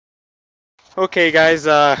Okay guys,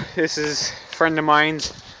 this is a friend of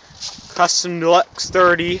mine's custom Deluxe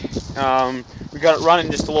 30. We got it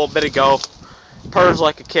running just a little bit ago. Purrs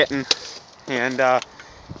like a kitten, and it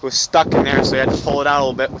was stuck in there, so we had to pull it out a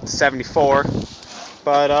little bit with the 74.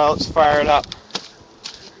 But let's fire it up.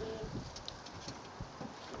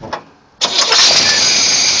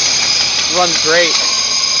 It runs great.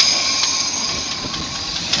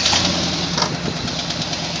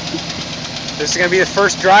 This is going to be the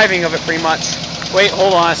first driving of it pretty much. Wait,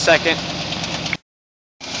 hold on a second.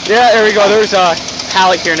 Yeah, there we go. There's a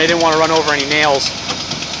pallet here and they didn't want to run over any nails.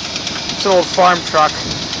 It's an old farm truck.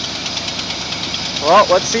 Well,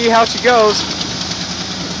 let's see how she goes.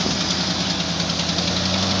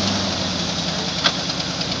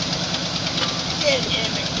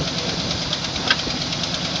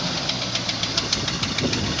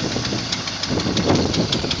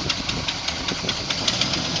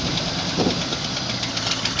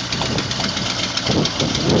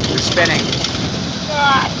 You're spinning.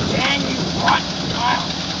 God dang you, what?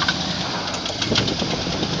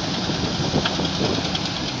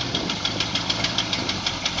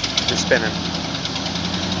 You're spinning.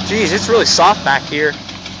 Geez, it's really soft back here.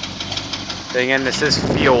 Then again, this is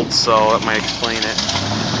field, so that might explain it.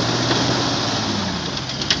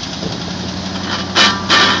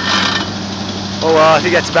 Well, I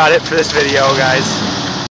think that's about it for this video, guys.